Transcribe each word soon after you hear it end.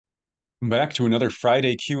Back to another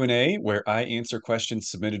Friday Q&A where I answer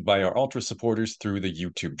questions submitted by our Ultra supporters through the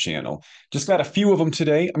YouTube channel. Just got a few of them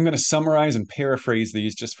today. I'm going to summarize and paraphrase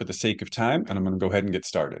these just for the sake of time, and I'm going to go ahead and get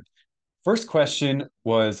started. First question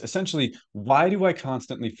was essentially, why do I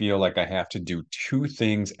constantly feel like I have to do two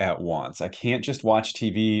things at once? I can't just watch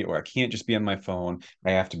TV or I can't just be on my phone.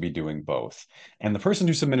 I have to be doing both. And the person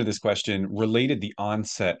who submitted this question related the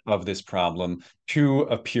onset of this problem to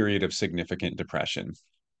a period of significant depression.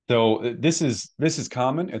 So this is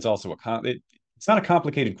common. It's also it's not a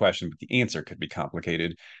complicated question, but the answer could be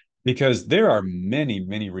complicated because there are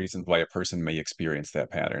many reasons why a person may experience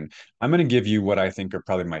that pattern. I'm going to give you what I think are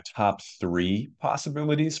probably my top three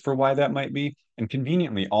possibilities for why that might be. And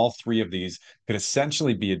conveniently, all three of these could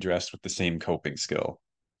essentially be addressed with the same coping skill.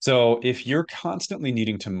 So if you're constantly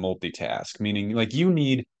needing to multitask, meaning like you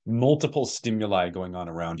need multiple stimuli going on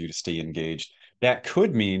around you to stay engaged, that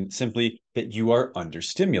could mean simply that you are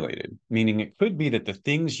understimulated, meaning it could be that the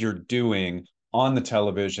things you're doing on the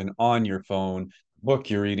television, on your phone, book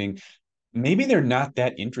you're reading, maybe they're not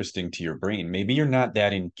that interesting to your brain. Maybe you're not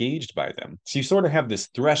that engaged by them. So you sort of have this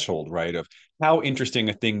threshold, right, of how interesting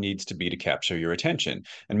a thing needs to be to capture your attention.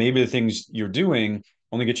 And maybe the things you're doing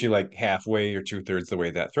only get you like halfway or two-thirds the way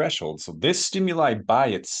that threshold. So this stimuli by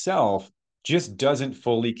itself just doesn't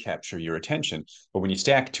fully capture your attention. But when you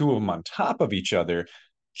stack two of them on top of each other,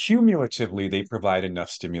 cumulatively, they provide enough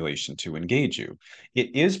stimulation to engage you.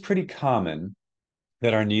 It is pretty common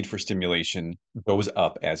that our need for stimulation goes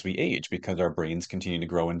up as we age because our brains continue to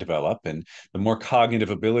grow and develop. And the more cognitive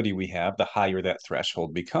ability we have, the higher that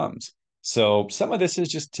threshold becomes. So some of this is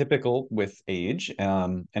just typical with age.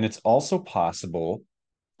 And it's also possible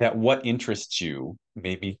that what interests you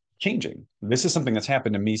may be changing. This is something that's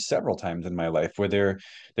happened to me several times in my life where there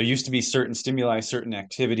used to be certain stimuli, certain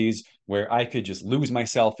activities where I could just lose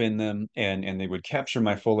myself in them and they would capture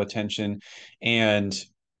my full attention. And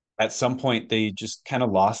at some point they just kind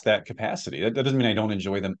of lost that capacity. That doesn't mean I don't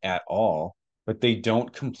enjoy them at all, but they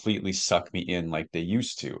don't completely suck me in like they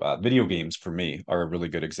used to. Video games for me are a really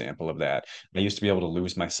good example of that. I used to be able to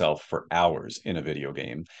lose myself for hours in a video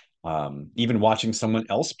game. Even watching someone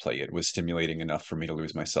else play it was stimulating enough for me to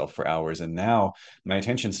lose myself for hours. And now my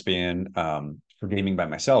attention span for gaming by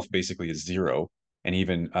myself basically is zero. And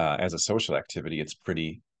even as a social activity, it's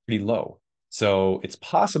pretty low. So it's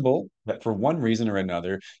possible that for one reason or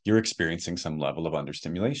another, you're experiencing some level of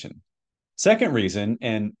understimulation. Second reason,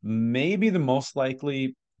 and maybe the most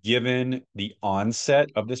likely given the onset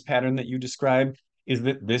of this pattern that you described, is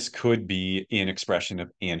that this could be an expression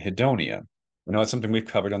of anhedonia. I know it's something we've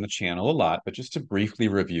covered on the channel a lot, but just to briefly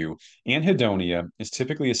review, anhedonia is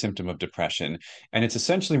typically a symptom of depression, and it's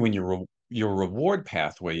essentially when your reward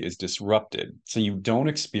pathway is disrupted. So you don't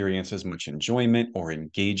experience as much enjoyment or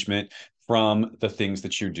engagement from the things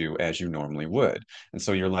that you do as you normally would. And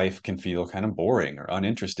so your life can feel kind of boring or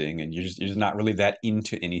uninteresting, and you're just not really that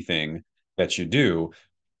into anything that you do,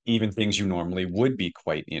 even things you normally would be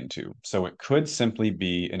quite into. So it could simply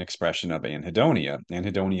be an expression of anhedonia.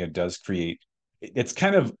 Anhedonia does create, it's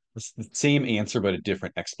kind of the same answer, but a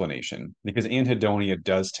different explanation, because anhedonia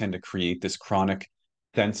does tend to create this chronic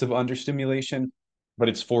sense of understimulation, but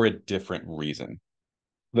it's for a different reason.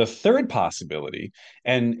 The third possibility,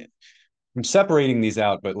 and I'm separating these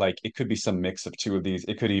out, but like it could be some mix of two of these.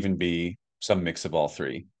 It could even be some mix of all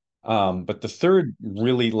three. But the third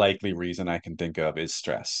really likely reason I can think of is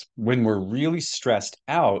stress. When we're really stressed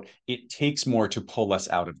out, it takes more to pull us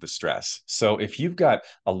out of the stress. So if you've got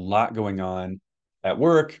a lot going on at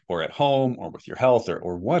work or at home or with your health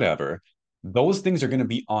or whatever, those things are going to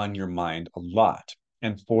be on your mind a lot.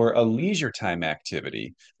 And for a leisure time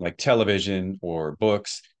activity like television or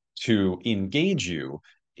books to engage you,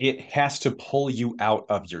 it has to pull you out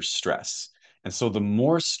of your stress. And so the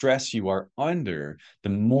more stress you are under, the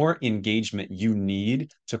more engagement you need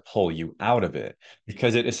to pull you out of it,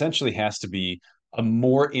 because it essentially has to be a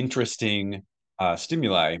more interesting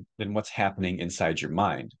stimuli than what's happening inside your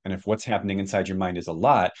mind. And if what's happening inside your mind is a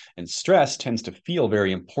lot, and stress tends to feel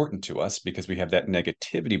very important to us because we have that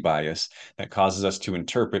negativity bias that causes us to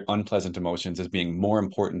interpret unpleasant emotions as being more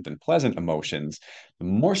important than pleasant emotions, the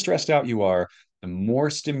more stressed out you are, the more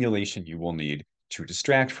stimulation you will need to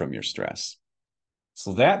distract from your stress.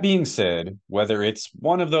 So, that being said, whether it's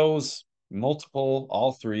one of those, multiple,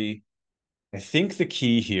 all three, I think the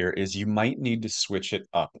key here is you might need to switch it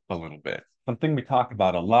up a little bit. Something we talk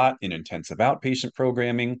about a lot in intensive outpatient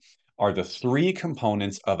programming are the three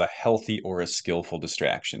components of a healthy or a skillful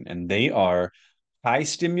distraction, and they are high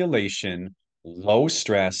stimulation, low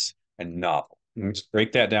stress, and novel. Let me just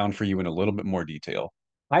break that down for you in a little bit more detail.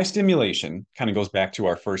 High stimulation kind of goes back to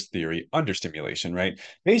our first theory, understimulation, right?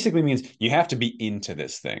 Basically means you have to be into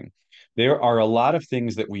this thing. There are a lot of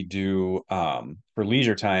things that we do for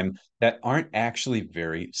leisure time that aren't actually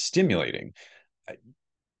very stimulating.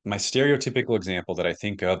 My stereotypical example that I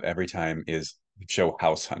think of every time is the show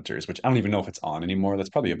House Hunters, which I don't even know if it's on anymore. That's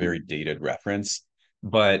probably a very dated reference.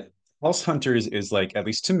 But House Hunters is like, at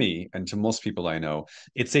least to me and to most people I know,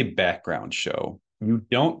 it's a background show. You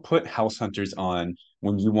don't put House Hunters on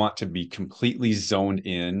when you want to be completely zoned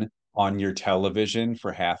in on your television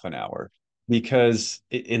for half an hour. Because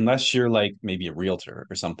unless you're like maybe a realtor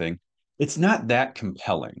or something, it's not that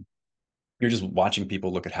compelling. You're just watching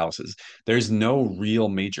people look at houses. There's no real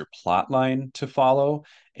major plot line to follow,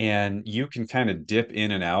 and you can kind of dip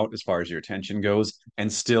in and out as far as your attention goes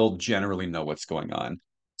and still generally know what's going on.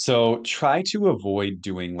 So try to avoid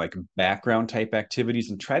doing like background type activities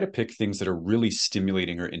and try to pick things that are really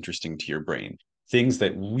stimulating or interesting to your brain. Things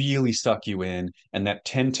that really suck you in and that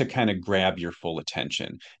tend to kind of grab your full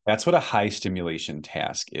attention. That's what a high stimulation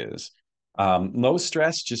task is. Low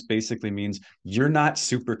stress just basically means you're not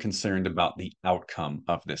super concerned about the outcome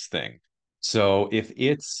of this thing. So if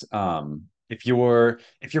you're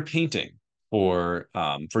painting for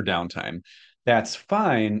downtime, that's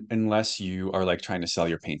fine unless you are like trying to sell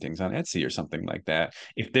your paintings on Etsy or something like that.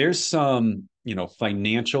 If there's some,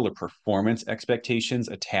 financial or performance expectations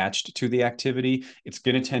attached to the activity, it's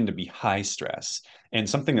going to tend to be high stress. And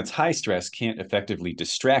something that's high stress can't effectively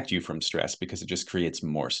distract you from stress because it just creates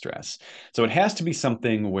more stress. So it has to be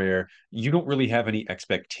something where you don't really have any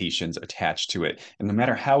expectations attached to it. And no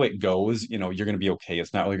matter how it goes, you're going to be okay.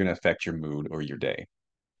 It's not really going to affect your mood or your day.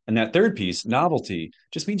 And that third piece, novelty,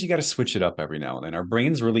 just means you got to switch it up every now and then. Our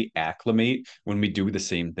brains really acclimate when we do the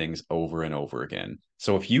same things over and over again.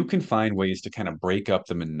 So if you can find ways to kind of break up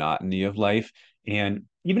the monotony of life, and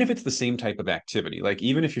even if it's the same type of activity, like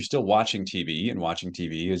even if you're still watching TV and watching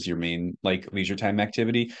TV is your main like leisure time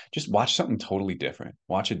activity, just watch something totally different.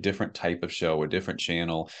 Watch a different type of show, a different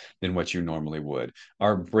channel than what you normally would.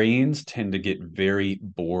 Our brains tend to get very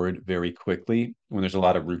bored very quickly when there's a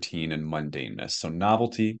lot of routine and mundaneness. So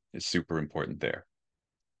novelty is super important there.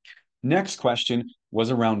 Next question was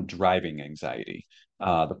around driving anxiety.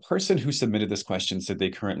 The person who submitted this question said they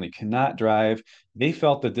currently cannot drive. They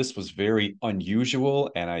felt that this was very unusual,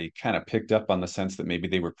 and I kind of picked up on the sense that maybe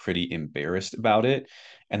they were pretty embarrassed about it,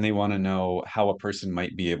 and they want to know how a person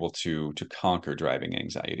might be able to conquer driving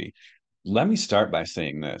anxiety. Let me start by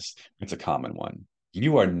saying this. It's a common one.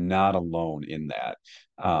 You are not alone in that.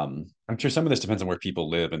 I'm sure some of this depends on where people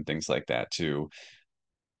live and things like that too.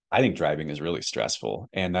 I think driving is really stressful.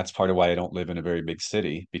 And that's part of why I don't live in a very big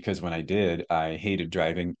city, because when I did, I hated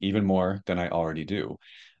driving even more than I already do.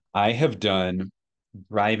 I have done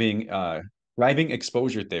driving driving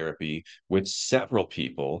exposure therapy with several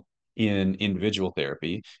people in individual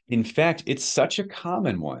therapy. In fact, it's such a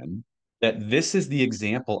common one that this is the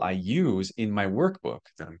example I use in my workbook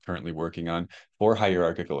that I'm currently working on for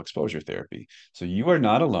hierarchical exposure therapy. So you are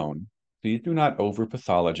not alone. Please do not over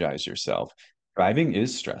pathologize yourself. Driving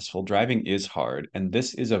is stressful, driving is hard, and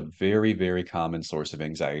this is a very, very common source of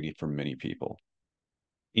anxiety for many people.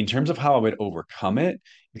 In terms of how I would overcome it,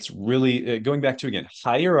 it's really going back to again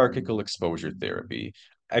hierarchical exposure therapy.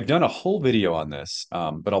 I've done a whole video on this,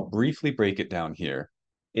 but I'll briefly break it down here.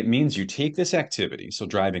 It means you take this activity, so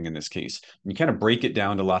driving in this case, and you kind of break it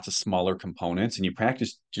down to lots of smaller components, and you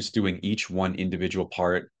practice just doing each one individual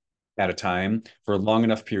part at a time for a long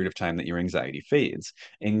enough period of time that your anxiety fades.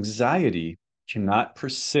 Anxiety cannot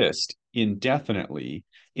persist indefinitely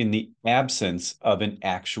in the absence of an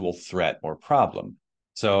actual threat or problem.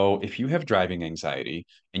 So if you have driving anxiety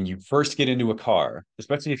and you first get into a car,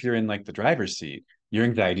 especially if you're in like the driver's seat, your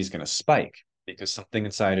anxiety is going to spike because something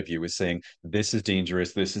inside of you is saying, this is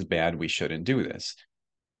dangerous, this is bad, we shouldn't do this.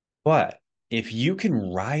 But if you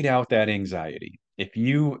can ride out that anxiety, if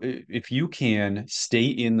you can stay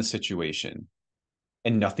in the situation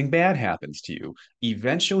and nothing bad happens to you,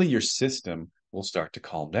 eventually your system will start to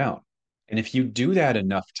calm down. And if you do that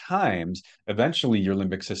enough times, eventually your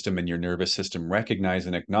limbic system and your nervous system recognize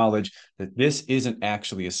and acknowledge that this isn't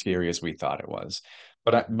actually as scary as we thought it was.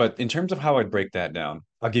 But in terms of how I'd break that down,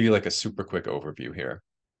 I'll give you like a super quick overview here.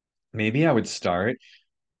 Maybe I would start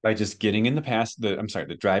by just getting in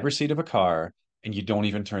the driver's seat of a car, and you don't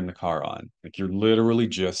even turn the car on. Like you're literally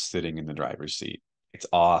just sitting in the driver's seat. It's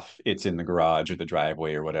off, it's in the garage or the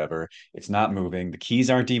driveway or whatever. It's not moving. The keys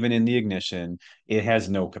aren't even in the ignition. It has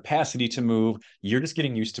no capacity to move. You're just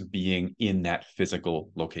getting used to being in that physical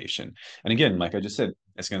location. And again, like I just said,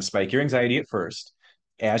 it's going to spike your anxiety at first.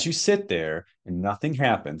 As you sit there and nothing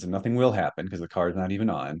happens, and nothing will happen because the car is not even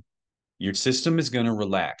on, your system is going to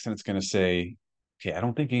relax and it's going to say, okay, I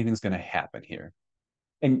don't think anything's going to happen here.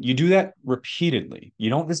 And you do that repeatedly.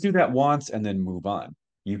 You don't just do that once and then move on.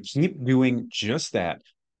 You keep doing just that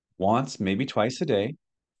once, maybe twice a day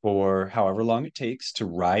for however long it takes to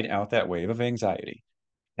ride out that wave of anxiety.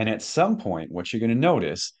 And at some point, what you're going to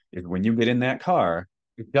notice is when you get in that car,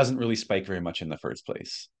 it doesn't really spike very much in the first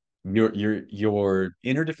place. Your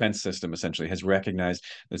inner defense system essentially has recognized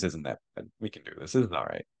this isn't that bad. We can do this. This is all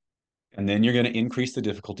right. And then you're going to increase the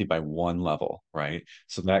difficulty by one level, right?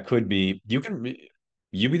 So that could be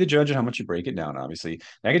you be the judge of how much you break it down, obviously.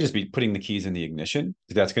 That could just be putting the keys in the ignition.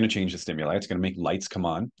 That's going to change the stimuli. It's going to make lights come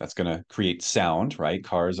on. That's going to create sound, right?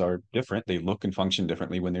 Cars are different. They look and function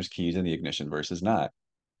differently when there's keys in the ignition versus not.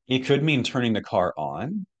 It could mean turning the car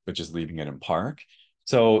on, but just leaving it in park.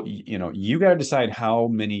 So, you got to decide how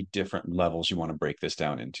many different levels you want to break this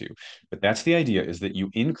down into. But that's the idea is that you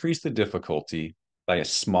increase the difficulty by a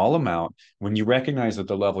small amount when you recognize that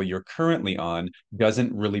the level you're currently on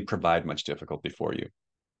doesn't really provide much difficulty for you.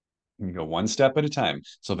 You go one step at a time.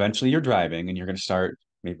 So eventually you're driving and you're going to start,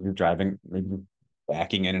 maybe you're driving, maybe you're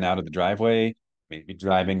backing in and out of the driveway, maybe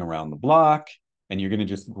driving around the block, and you're going to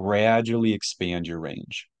just gradually expand your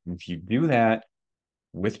range. And if you do that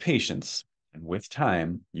with patience and with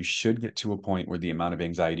time, you should get to a point where the amount of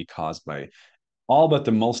anxiety caused by all but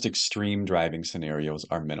the most extreme driving scenarios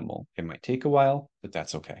are minimal. It might take a while, but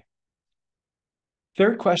that's okay.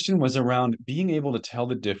 Third question was around being able to tell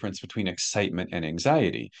the difference between excitement and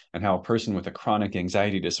anxiety, and how a person with a chronic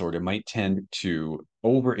anxiety disorder might tend to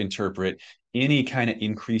overinterpret any kind of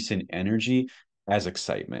increase in energy as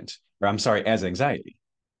excitement, or I'm sorry, as anxiety.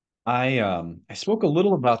 I spoke a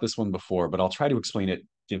little about this one before, but I'll try to explain it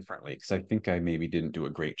differently because I think I maybe didn't do a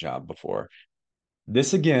great job before.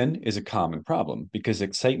 This again is a common problem because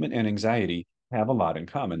excitement and anxiety have a lot in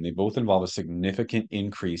common. They both involve a significant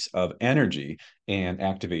increase of energy and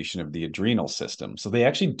activation of the adrenal system. So they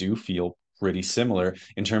actually do feel pretty similar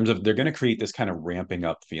in terms of they're going to create this kind of ramping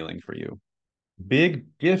up feeling for you. Big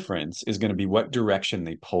difference is going to be what direction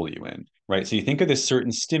they pull you in, right? So you think of this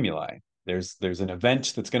certain stimuli. There's an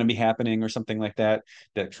event that's going to be happening or something like that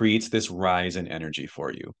that creates this rise in energy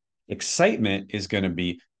for you. Excitement is going to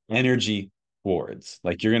be energy towards,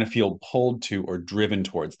 like you're going to feel pulled to or driven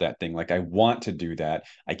towards that thing. Like I want to do that.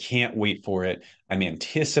 I can't wait for it. I'm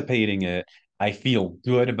anticipating it. I feel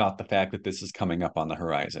good about the fact that this is coming up on the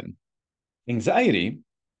horizon. Anxiety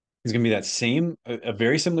is going to be that same, a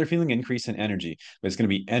very similar feeling increase in energy, but it's going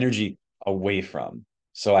to be energy away from.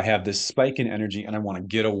 So I have this spike in energy and I want to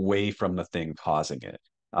get away from the thing causing it.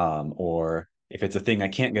 Or if it's a thing I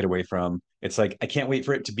can't get away from, it's like I can't wait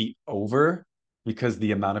for it to be over because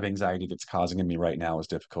the amount of anxiety that's causing in me right now is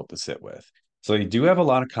difficult to sit with. So you do have a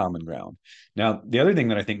lot of common ground. Now, the other thing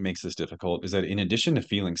that I think makes this difficult is that in addition to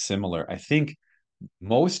feeling similar, I think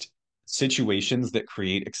most situations that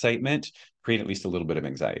create excitement create at least a little bit of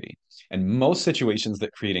anxiety. And most situations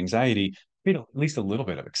that create anxiety create at least a little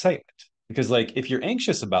bit of excitement. Because, like, if you're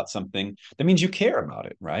anxious about something, that means you care about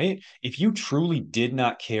it, right? If you truly did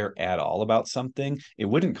not care at all about something, it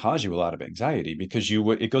wouldn't cause you a lot of anxiety because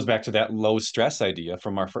it goes back to that low stress idea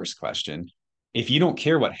from our first question. If you don't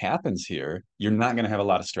care what happens here, you're not going to have a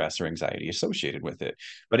lot of stress or anxiety associated with it.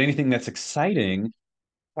 But anything that's exciting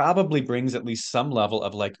probably brings at least some level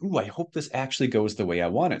of like, ooh, I hope this actually goes the way I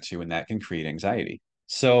want it to, and that can create anxiety.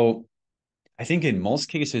 So I think in most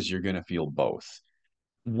cases you're going to feel both.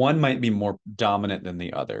 One might be more dominant than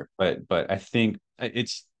the other, but I think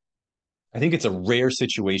it's a rare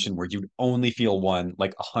situation where you only feel one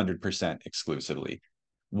like 100% exclusively.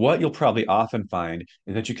 What you'll probably often find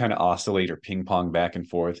is that you kind of oscillate or ping pong back and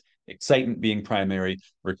forth, excitement being primary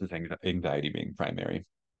versus anxiety being primary.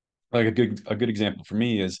 Like a good example for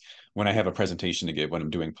me is when I have a presentation to give when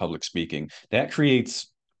I'm doing public speaking, that creates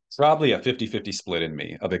probably a 50-50 split in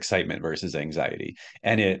me of excitement versus anxiety.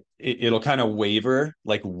 And it'll kind of waver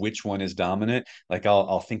like which one is dominant. Like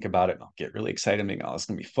I'll think about it and I'll get really excited and think, oh, it's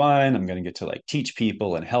gonna be fun. I'm gonna get to like teach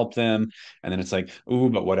people and help them. And then it's like, ooh,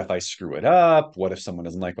 but what if I screw it up? What if someone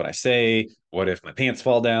doesn't like what I say? What if my pants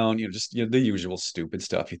fall down? Just the usual stupid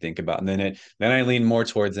stuff you think about. And then I lean more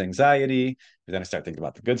towards anxiety, but then I start thinking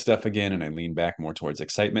about the good stuff again and I lean back more towards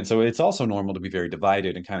excitement. So it's also normal to be very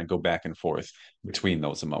divided and kind of go back and forth between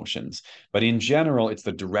those emotions. But in general, it's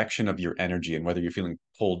the direction of your energy and whether you're feeling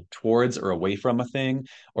pulled towards or away from a thing,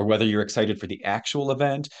 or whether you're excited for the actual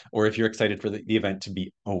event, or if you're excited for the event to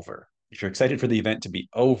be over. If you're excited for the event to be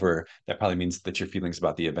over, that probably means that your feelings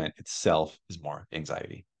about the event itself is more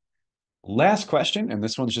anxiety. Last question, and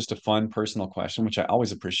this one's just a fun personal question, which I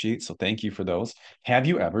always appreciate. So thank you for those. Have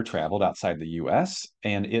you ever traveled outside the US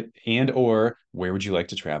and or where would you like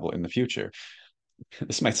to travel in the future?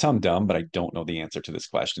 This might sound dumb, but I don't know the answer to this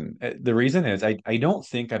question. The reason is I don't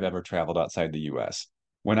think I've ever traveled outside the US.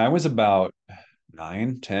 When I was about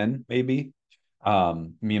 9, 10, maybe,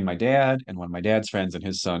 me and my dad and one of my dad's friends and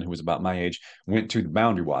his son, who was about my age, went to the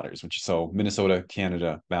Boundary Waters, which is so Minnesota,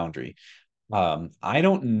 Canada boundary. I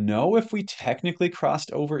don't know if we technically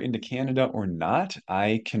crossed over into Canada or not.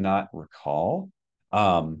 I cannot recall.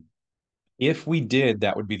 Um, if we did,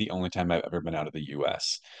 that would be the only time I've ever been out of the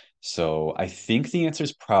US. So I think the answer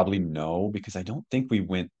is probably no, because I don't think we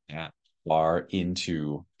went that far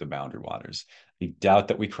into the Boundary Waters. I doubt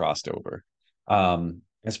that we crossed over.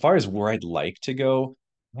 As far as where I'd like to go,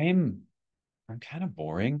 I'm I'm kind of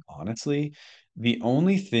boring, honestly. The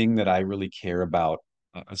only thing that I really care about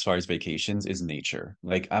as far as vacations is nature.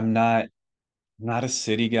 Like I'm not a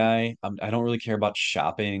city guy. I don't really care about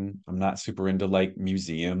shopping. I'm not super into like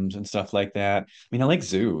museums and stuff like that. I mean, I like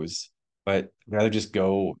zoos, but I'd rather just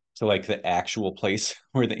go to like the actual place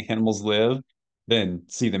where the animals live than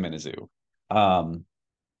see them in a zoo. Um,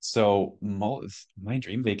 so my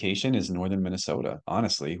dream vacation is northern Minnesota,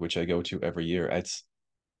 honestly, which I go to every year.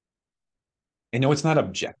 I know it's not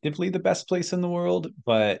objectively the best place in the world,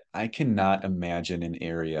 but I cannot imagine an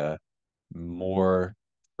area more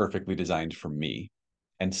perfectly designed for me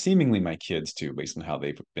and seemingly my kids too, based on how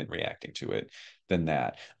they've been reacting to it, than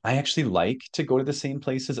that. I actually like to go to the same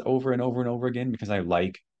places over and over and over again because I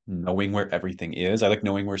like knowing where everything is. I like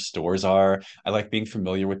knowing where stores are. I like being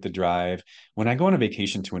familiar with the drive. When I go on a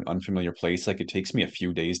vacation to an unfamiliar place, like it takes me a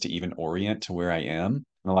few days to even orient to where I am.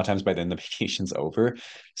 And a lot of times by then the vacation's over.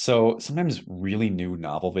 So sometimes really new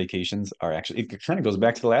novel vacations are actually, it kind of goes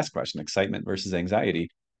back to the last question, excitement versus anxiety.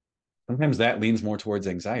 Sometimes that leans more towards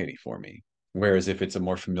anxiety for me. Whereas if it's a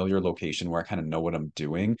more familiar location where I kind of know what I'm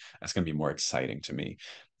doing, that's going to be more exciting to me.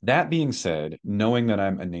 That being said, knowing that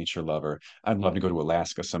I'm a nature lover, I'd love to go to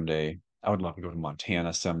Alaska someday. I would love to go to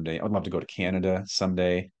Montana someday. I would love to go to Canada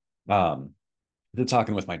someday. Um,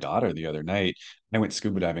 talking with my daughter the other night, I went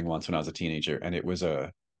scuba diving once when I was a teenager, and that was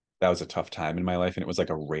a tough time in my life, and it was like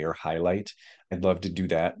a rare highlight. I'd love to do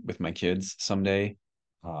that with my kids someday.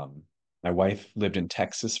 Um, my wife lived in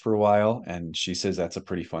Texas for a while, and she says that's a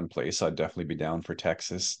pretty fun place. So I'd definitely be down for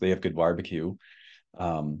Texas. They have good barbecue.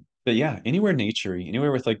 But yeah, anywhere naturey,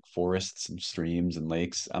 anywhere with like forests and streams and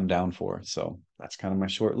lakes, I'm down for. So that's kind of my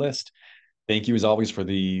short list. Thank you as always for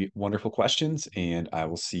the wonderful questions, and I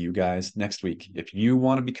will see you guys next week. If you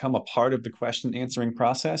want to become a part of the question answering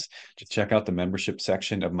process, just check out the membership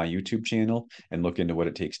section of my YouTube channel and look into what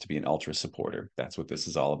it takes to be an ultra supporter. That's what this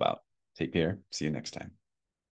is all about. Take care. See you next time.